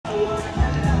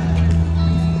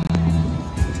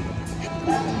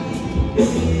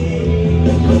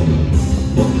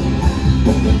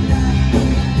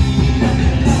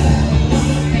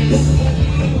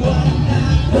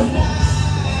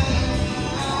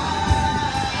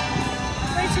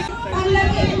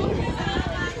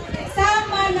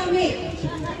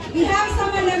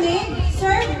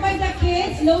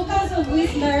locals of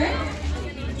Whistler.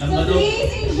 So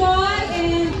please enjoy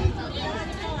and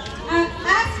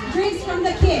ask drinks from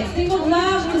the kids. They would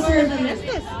love to serve you. Let's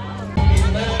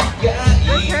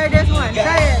try this one.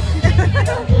 Try it.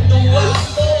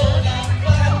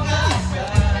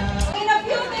 In a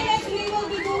few minutes, we will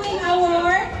be doing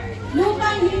our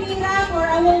Lupang Hinirang or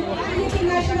our Philippine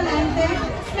National Anthem.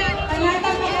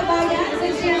 Panatang Makabayan.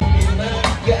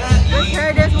 Let's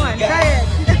try this one. Try it.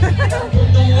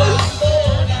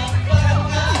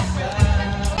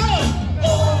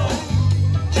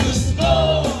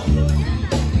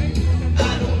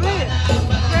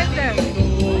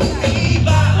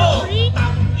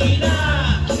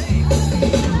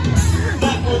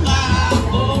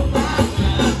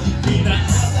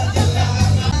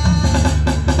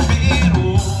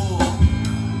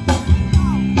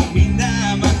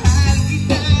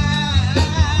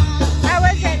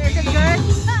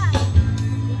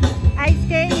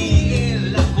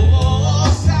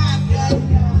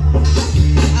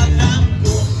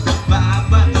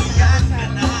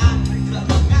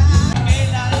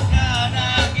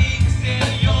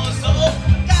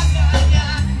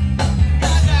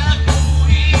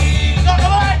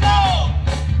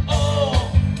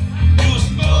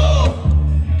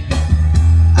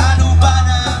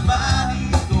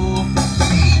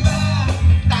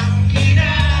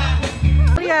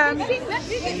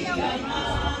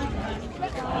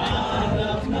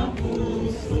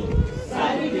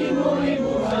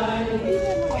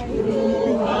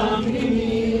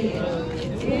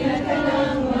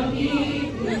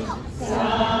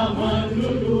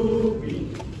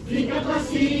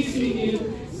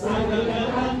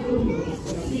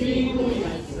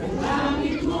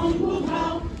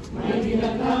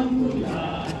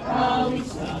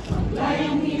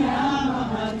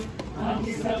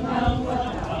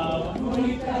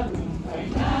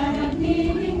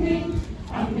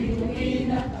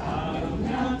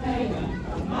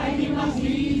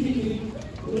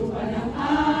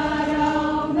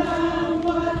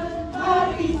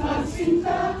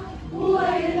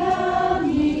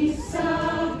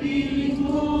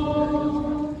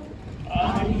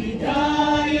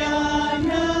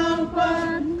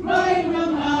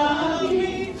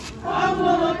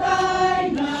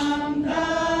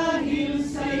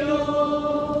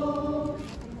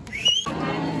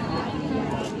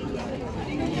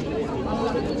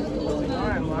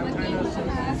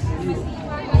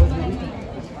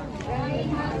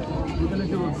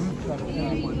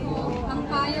 Ang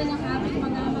payo ng aming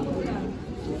mga magulang.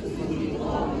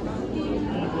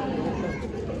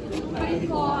 Parin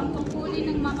ko ang tungkulin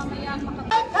ng mamamayang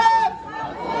makapagpapalit.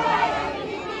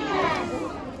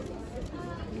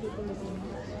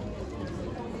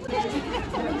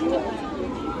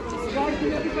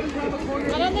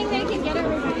 I don't think they can get it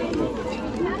right.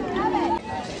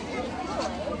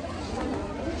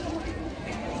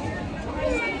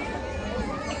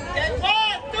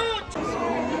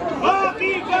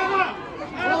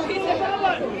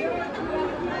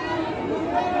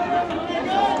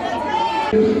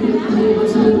 We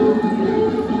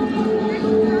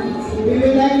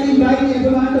will like to invite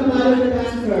everyone to follow the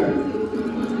dancer.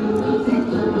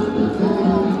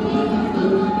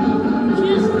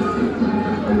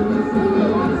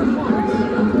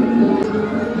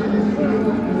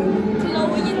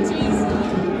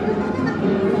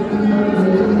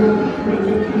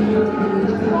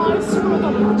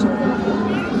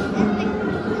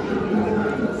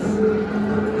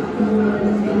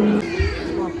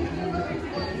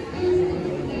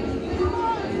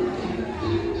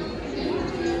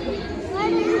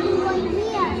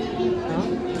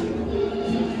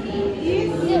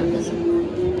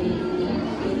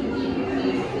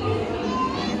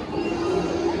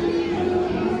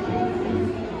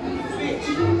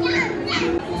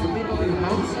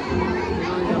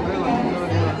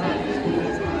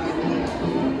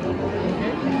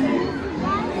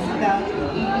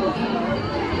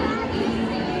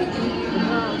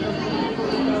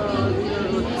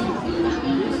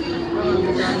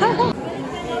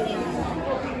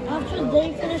 After they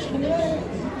finish music,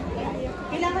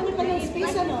 kailangan nyo pa yung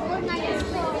space, ano?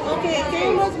 Okay, okay,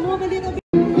 let's move a little bit.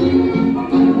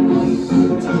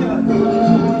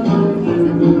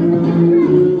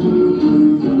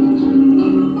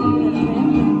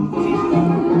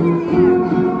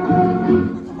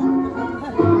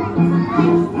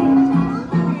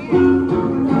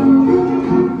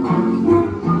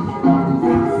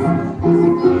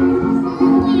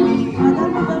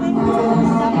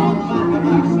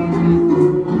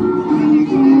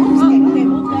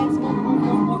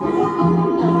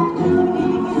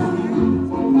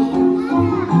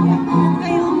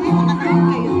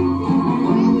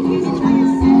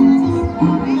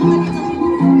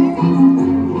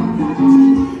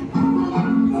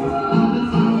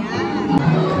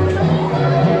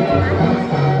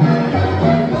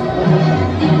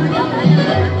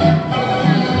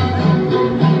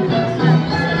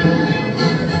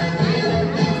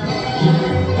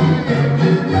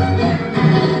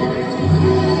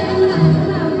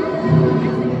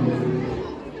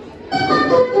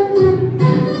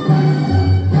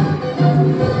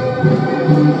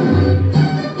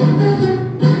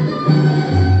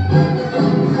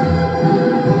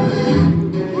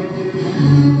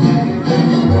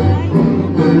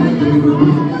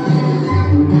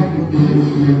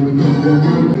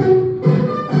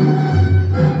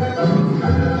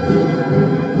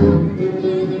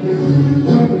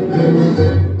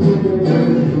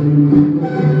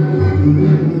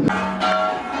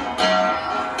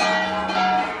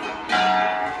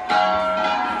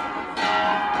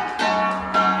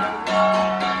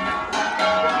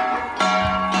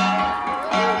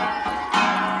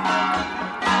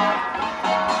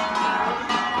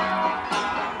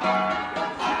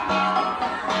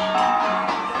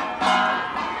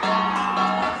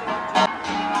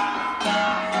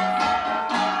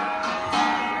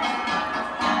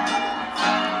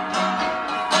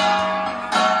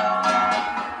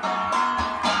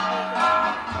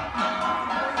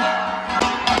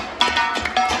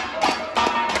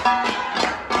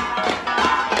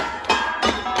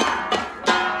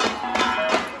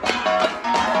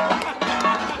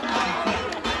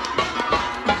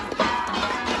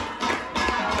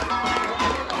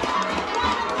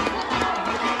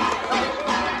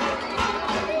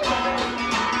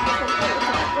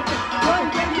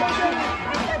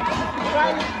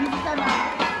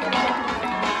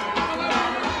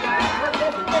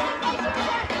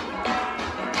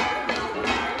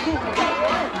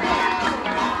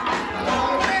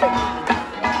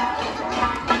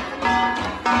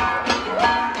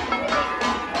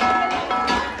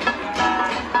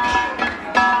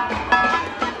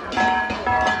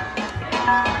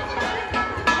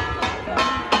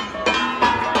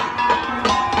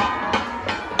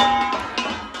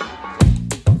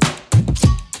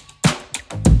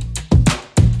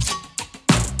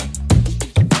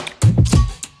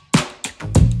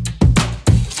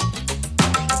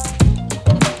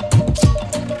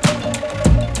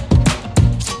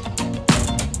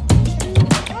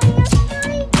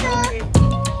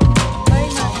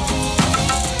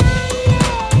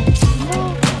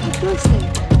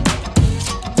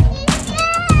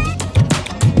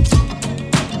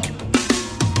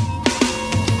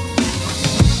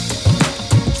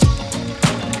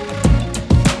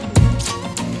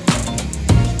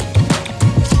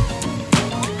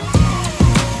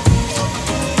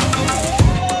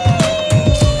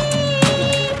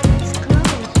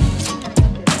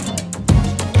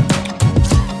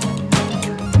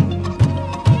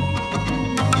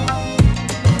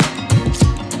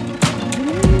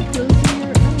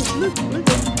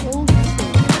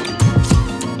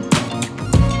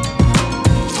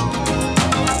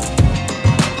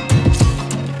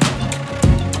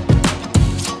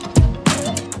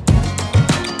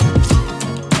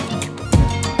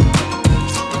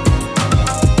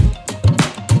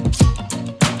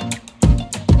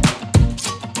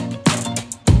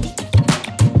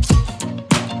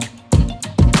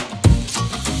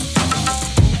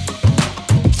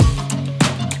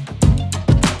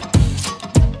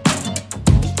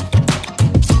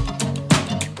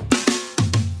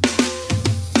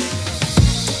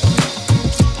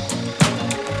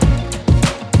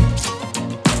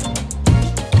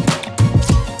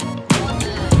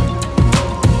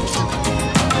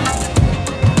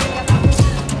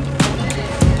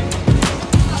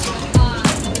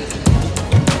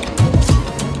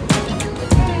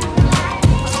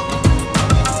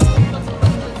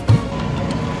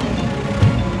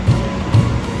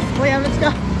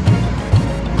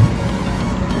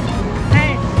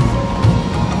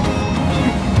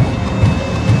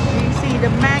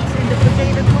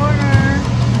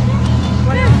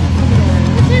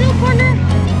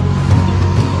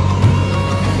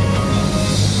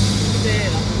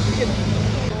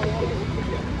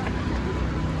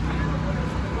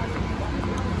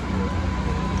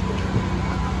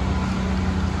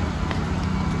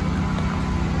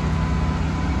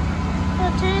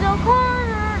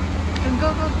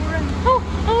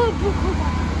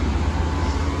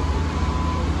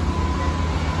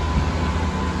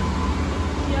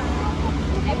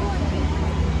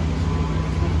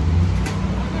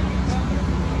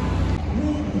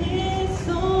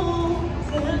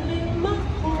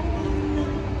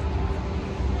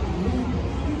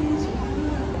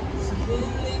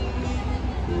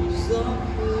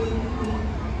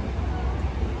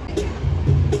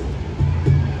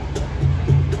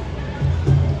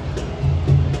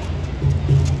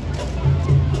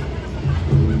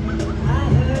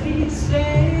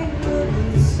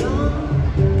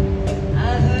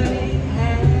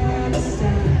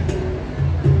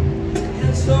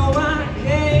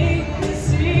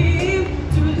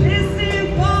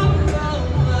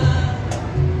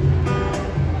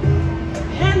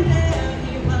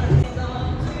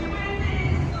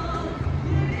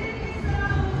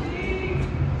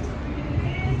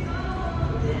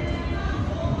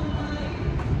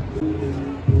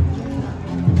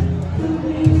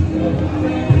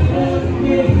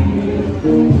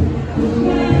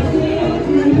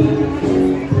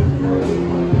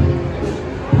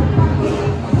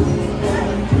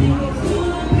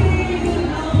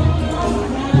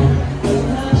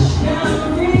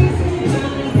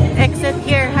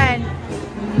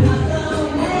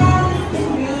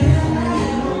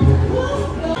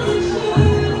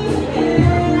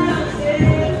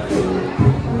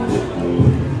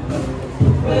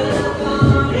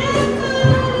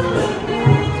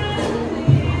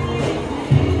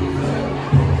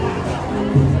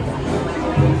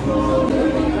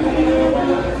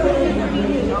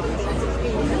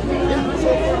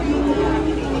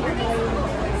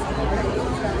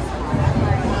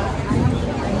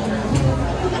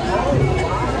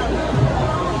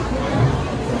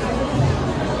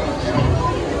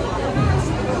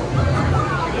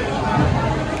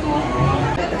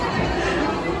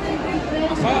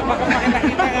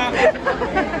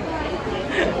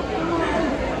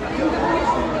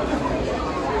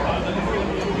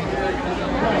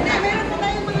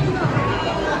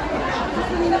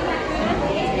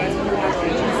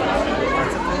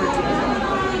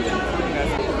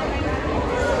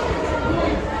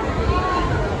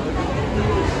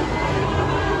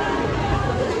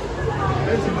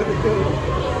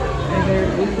 It's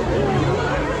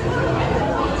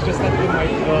just that we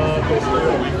might go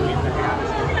slower when we leave the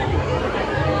house.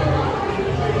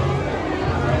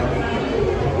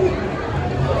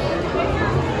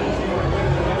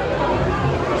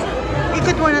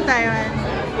 Ikot muna tayo, man.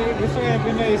 Gusto ko yung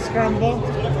Pinoy scramble,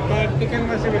 but ikan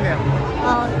mo si William.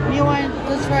 You want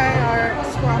to try our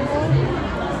scramble?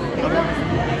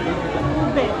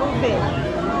 Ube, ube.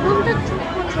 What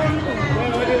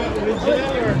do you want, original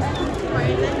or?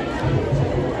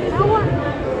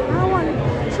 I want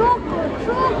choco.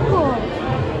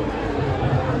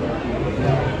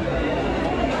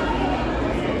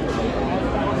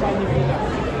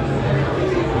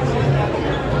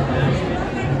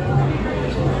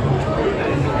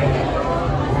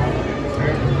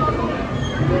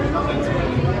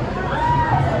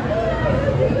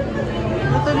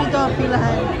 Ito dito ang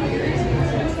pilahan.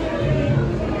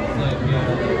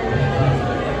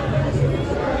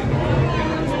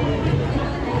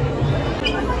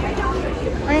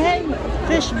 I had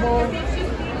fish bowl.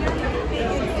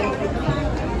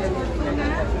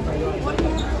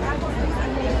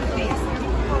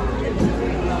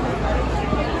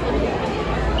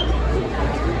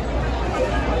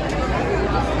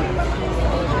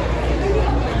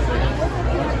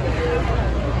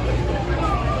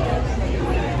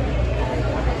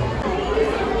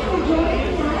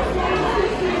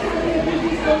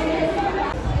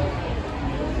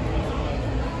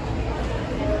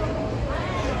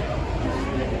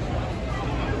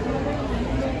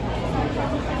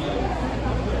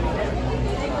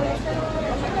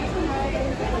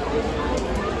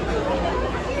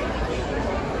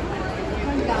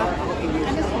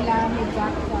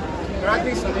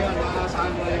 Practice na yun, saan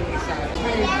mo yung isa.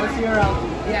 Hey, what's your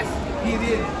Yes, he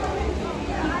did.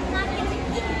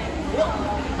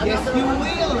 Yes, you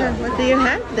will. What do you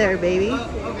have there, baby?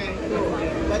 Okay,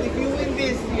 but if you win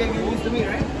this, you can give this to me,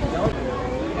 right? No.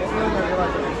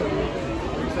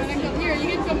 Here,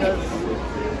 you can come in.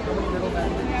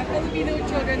 Yeah, Filipino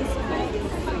children's school.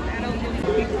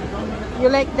 You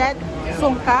like that?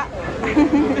 Sungka?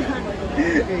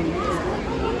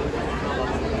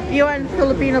 You want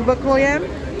Filipino book, William?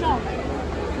 No.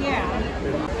 Yeah.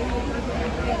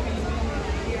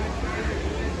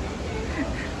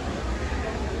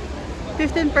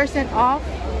 $15% off?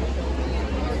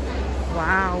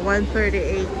 Wow,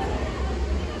 $138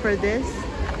 for this.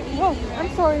 Oh, I'm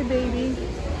sorry, baby.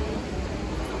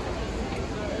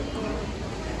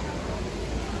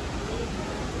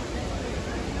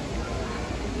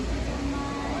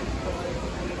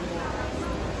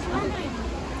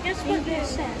 Guess what it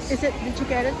says? Is it? Did you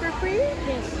get it for free?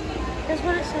 Yes. Guess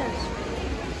what it says?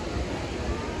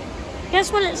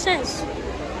 Guess what it says?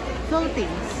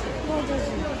 Philippines. No, it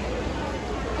doesn't.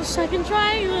 The second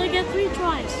try, you only get 3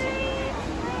 tries.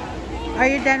 Are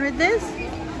you done with this? You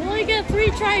only get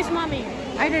 3 tries, mommy.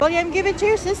 I did. William, give it to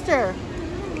your sister.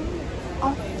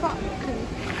 Oh, fuck.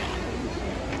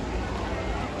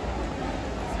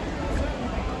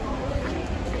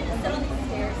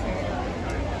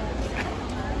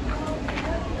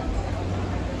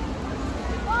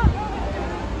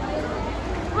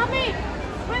 Mommy!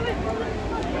 Wait.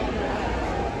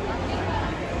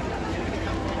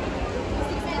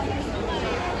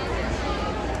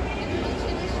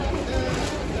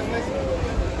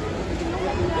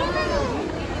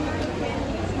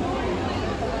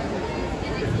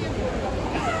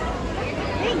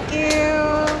 Thank you.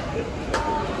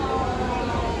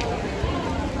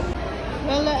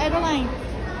 Lola Adeline.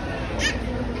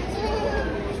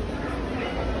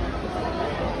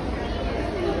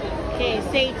 Okay,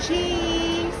 say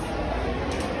cheese.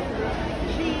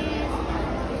 Cheese.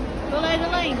 Lola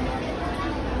Adeline.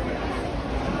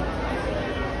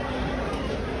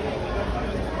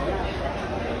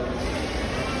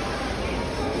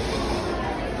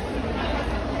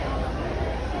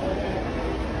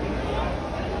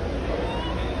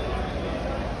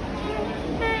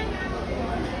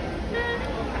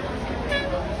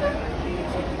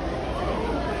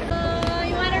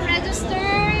 You want to register?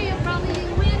 You probably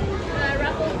win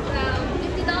raffle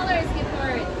 $50 gift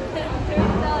card.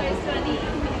 $30, 20.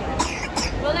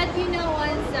 We'll let you know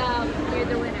once you're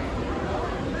the winner.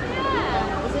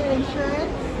 Yeah. Is it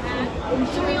insurance?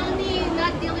 So we only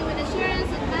not dealing with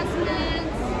insurance,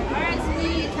 investments,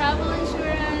 RSP, travel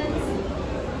insurance.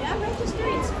 Yeah, register.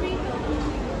 It's free though.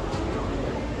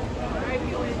 Or if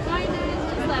you want to join us,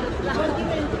 just let us know.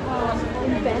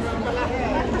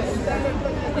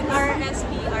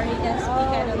 RSP,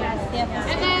 kind of.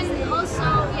 And then also,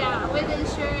 yeah, with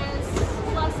insurance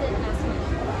plus investment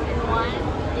in one,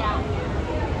 yeah,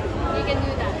 you can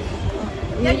do that.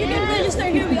 Yeah, you can register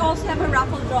here. We also have a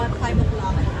raffle draw at 5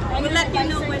 o'clock. We'll let you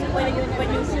know when you win.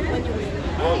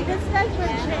 Hey, that's not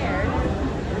your chair.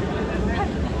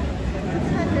 That's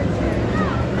not your chair.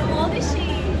 How old is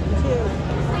she? 2.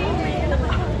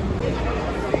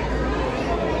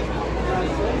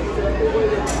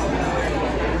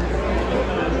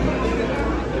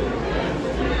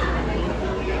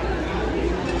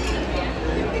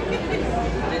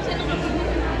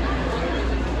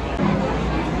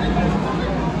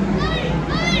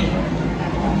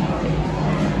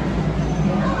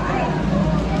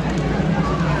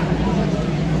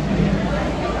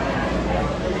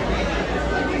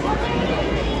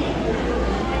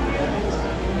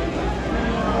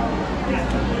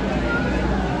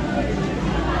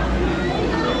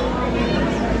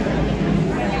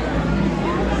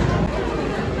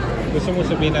 Gusto mo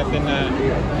sabihin natin na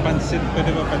pansit,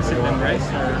 pwede ba pansit and rice?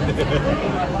 Or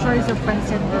Choice of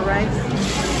pancit or rice?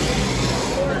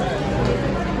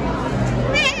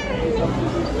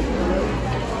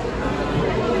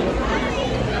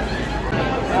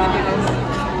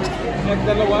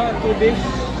 Nagdalawa, 2 dish.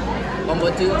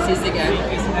 Combo 2, sisig and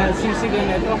Sisig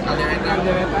and ito.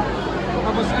 caldereta.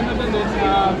 Tapos ano ba doon?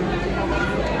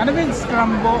 Ano ba yung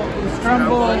scramble?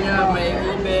 Scramble niya, may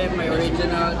ube, may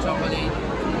original chocolate.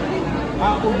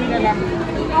 Ubi na lang.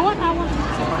 Are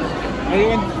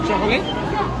you want chocolate?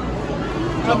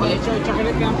 Chocolate?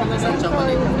 Chocolate nga pala. Isang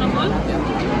chocolate. Yeah.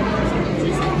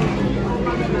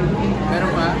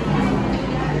 Meron pa?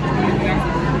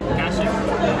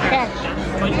 Cash.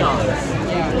 $20.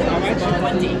 Yeah, how much?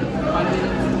 20.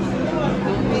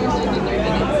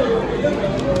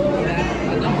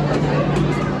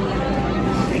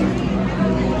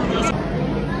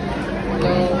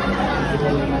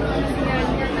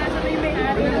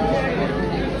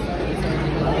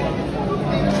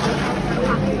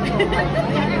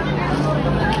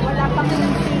 Wala pang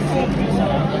sisig.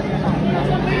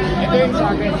 Ito yung sa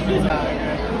akin.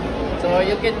 So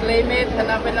you can claim it.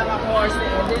 Hanapin lang ako or say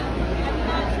edit.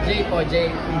 J po,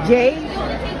 J. J?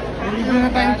 Hindi na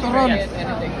tayong turon.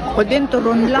 Anything. Ako din,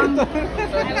 turon lang.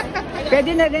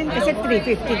 Pwede na rin kasi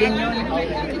 350 din yun.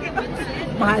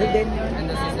 Mahal din yun. And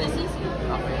this is it.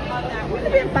 Okay. Ano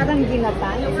ba yun? Parang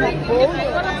ginatan?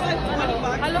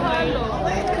 Halo-halo.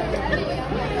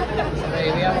 Okay,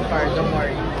 we have a card. Don't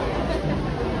worry.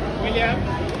 William?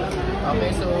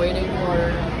 Okay, so waiting for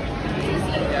the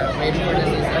system.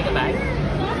 At the back.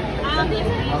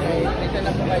 Okay, dito na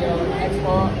po kayo. Next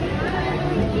po.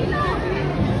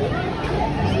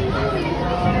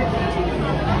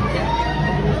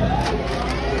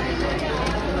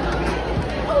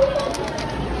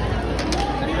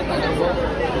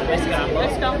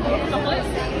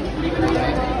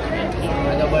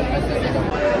 Adobo pasta sila.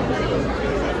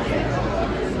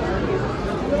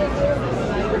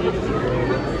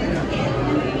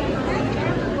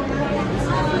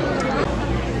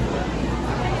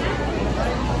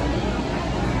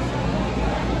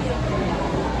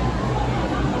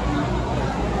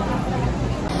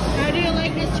 How do you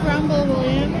like this scramble,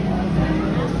 William?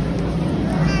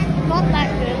 Not that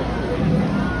good.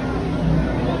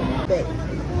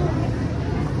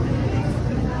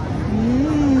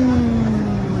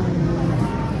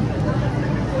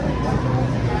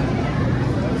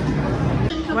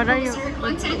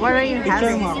 What are you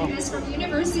having? From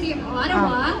University of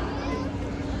Ottawa.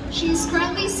 She's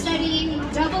currently studying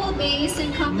double bass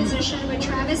and composition with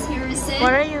Travis Harrison.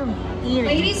 What are you eating?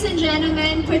 Ladies and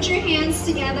gentlemen, put your hands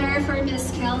together for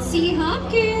Miss Kelsey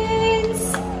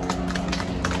Hopkins.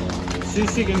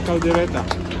 Sisig and caldereta.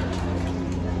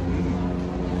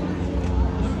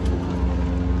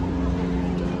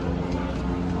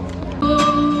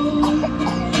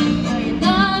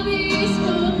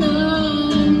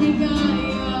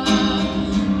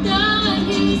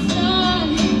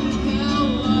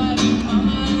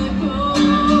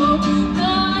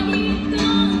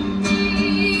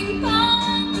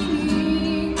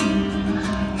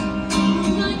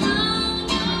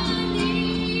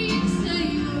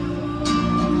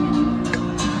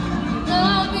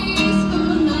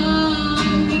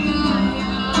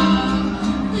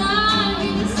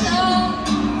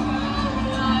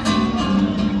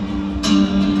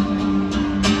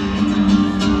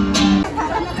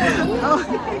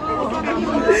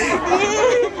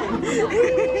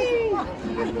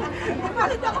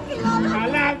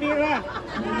 Alabira!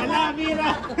 Alabira!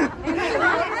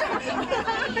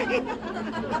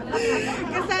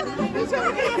 Kasama mo yung siya.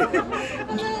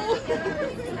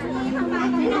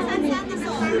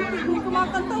 Hindi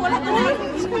kumakanta. Wala ka na.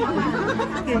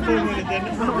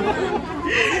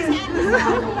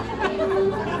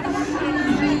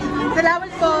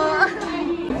 Salamat po.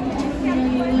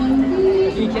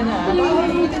 Chicken na.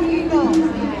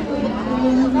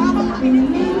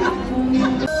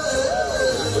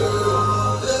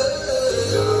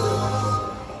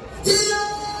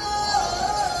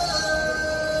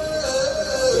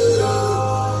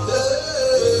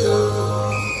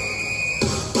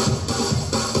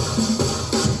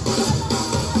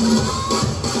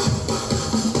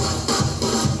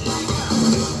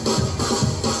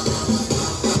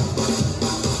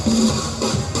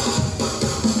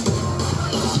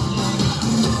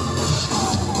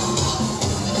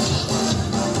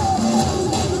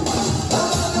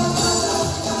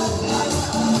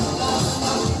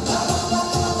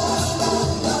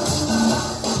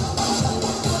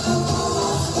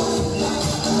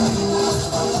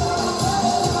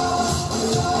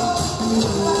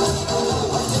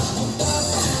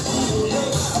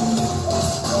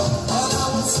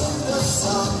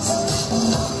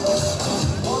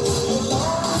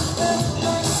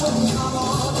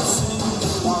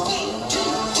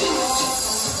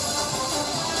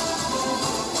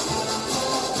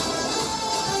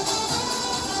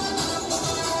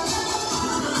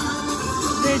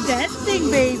 dancing,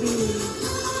 baby.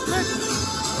 Look.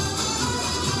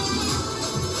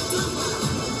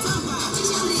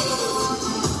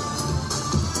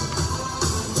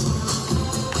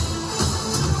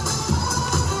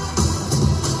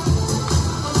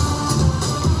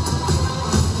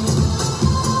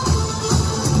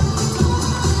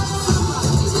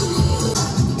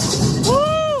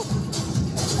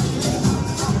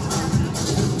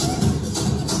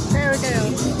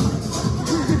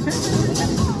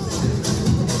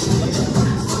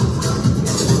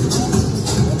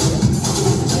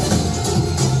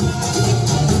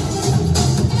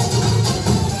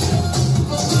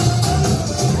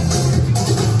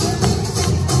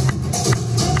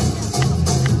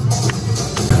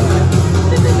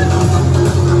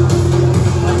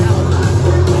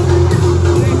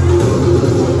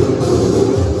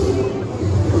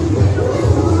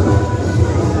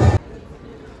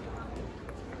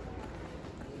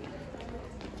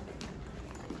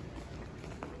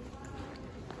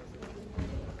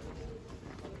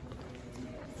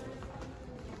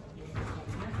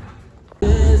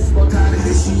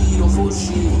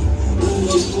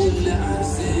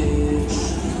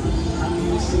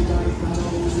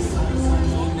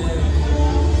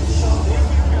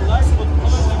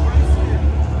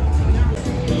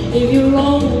 If you're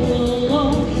all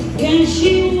alone, can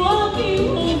she walk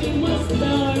you home? You must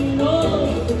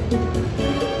know.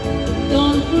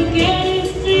 Don't forget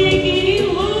it's taking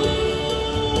you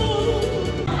home.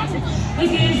 I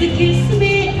guess you kiss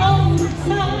me all the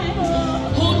time.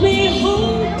 Hold me,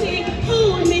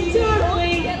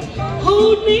 darling.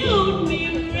 Hold me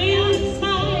real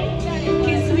tight.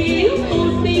 Kiss me,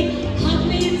 hold me, hug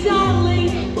me,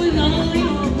 darling. With all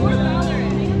your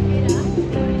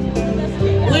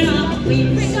when I'm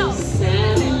feeling so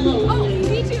sad and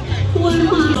lonely, when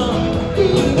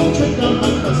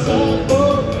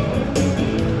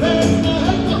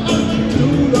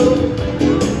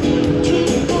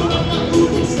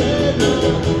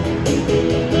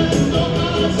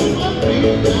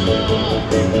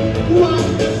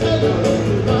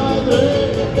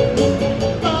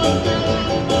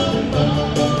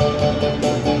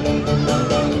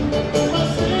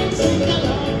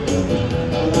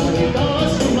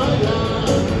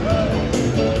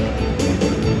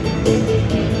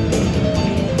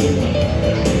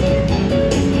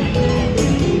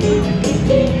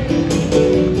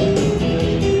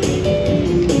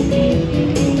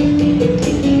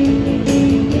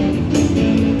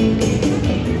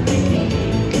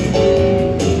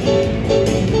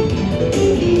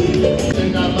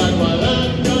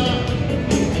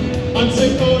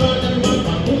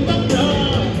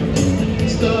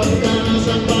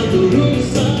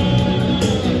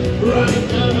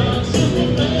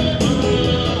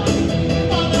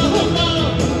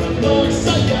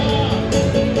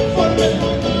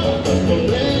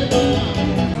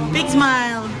big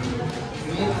smile.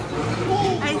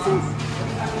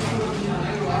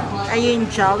 Are you in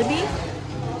Jollibee?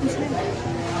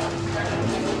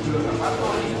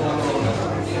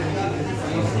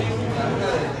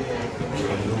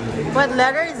 What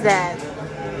letter is that?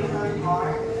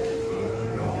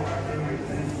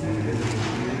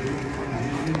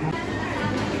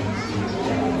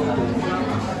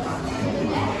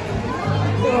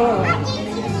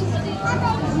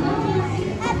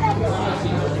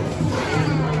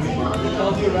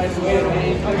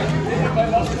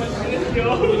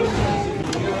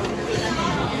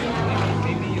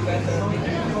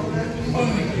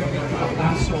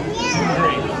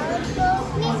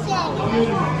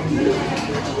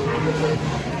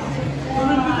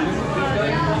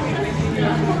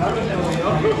 Yeah.